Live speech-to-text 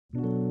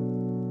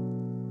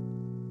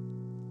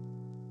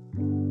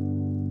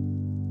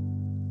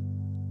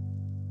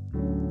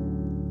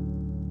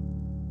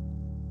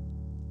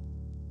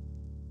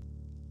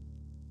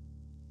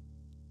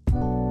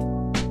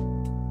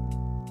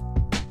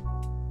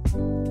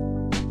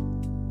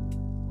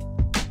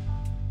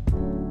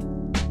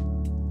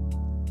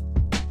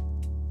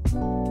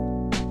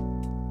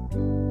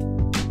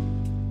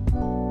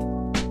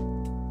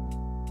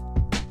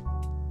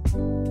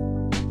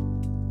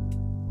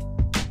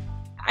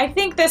I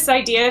think this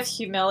idea of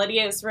humility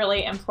is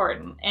really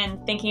important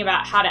in thinking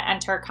about how to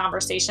enter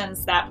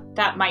conversations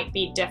that might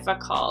be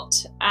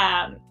difficult.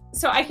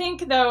 So I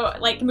think though,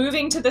 like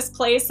moving to this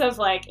place of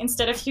like,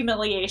 instead of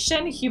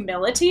humiliation,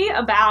 humility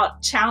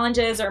about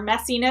challenges or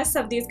messiness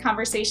of these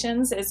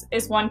conversations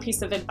is one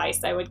piece of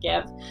advice I would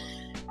give.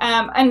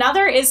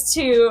 Another is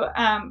to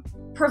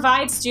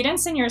provide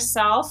students and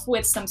yourself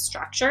with some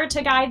structure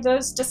to guide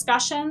those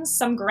discussions,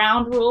 some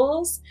ground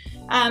rules.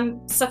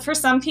 So for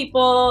some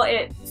people,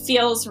 it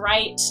feels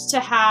right to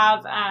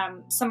have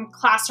some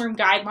classroom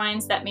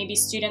guidelines that maybe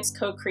students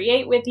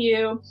co-create with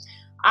you.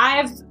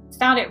 I've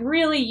found it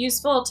really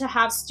useful to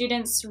have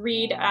students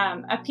read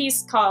a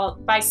piece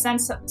called by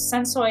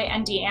Sensoy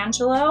and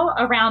D'Angelo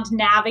around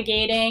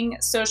navigating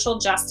social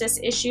justice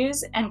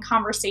issues and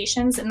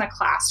conversations in the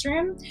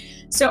classroom.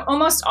 So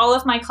almost all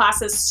of my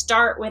classes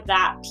start with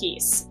that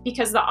piece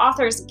because the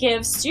authors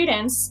give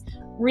students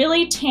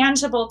really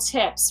tangible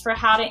tips for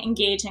how to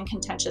engage in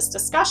contentious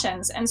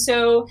discussions. And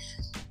so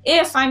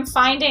if I'm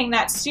finding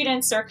that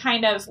students are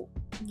kind of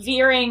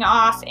veering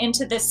off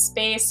into this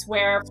space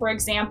where, for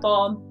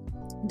example,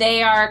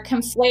 they are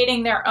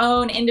conflating their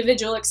own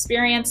individual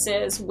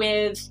experiences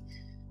with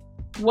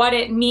what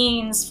it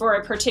means for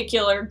a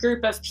particular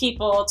group of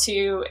people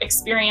to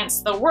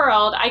experience the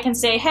world, I can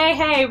say,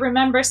 hey,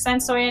 remember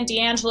Sensoy and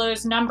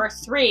D'Angelo's number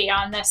 3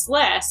 on this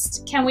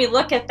list? Can we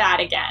look at that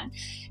again?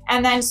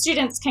 And then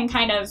students can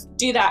kind of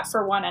do that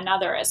for one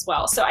another as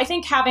well. So I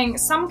think having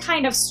some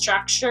kind of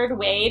structured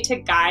way to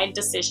guide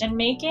decision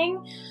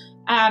making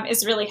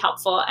is really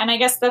helpful. And I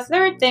guess the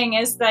third thing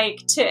is like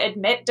to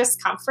admit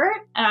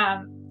discomfort.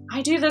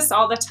 I do this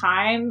all the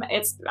time.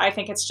 I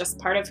think it's just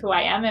part of who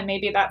I am, and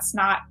maybe that's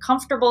not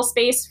comfortable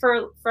space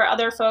for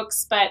other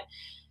folks, but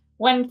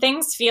when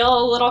things feel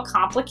a little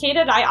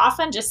complicated, I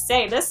often just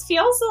say, this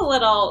feels a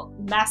little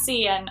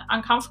messy and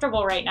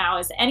uncomfortable right now.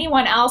 Is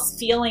anyone else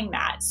feeling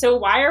that? So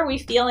why are we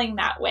feeling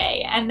that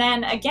way? And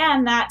then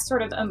again, that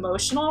sort of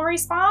emotional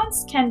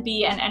response can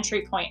be an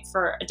entry point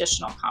for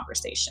additional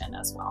conversation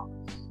as well.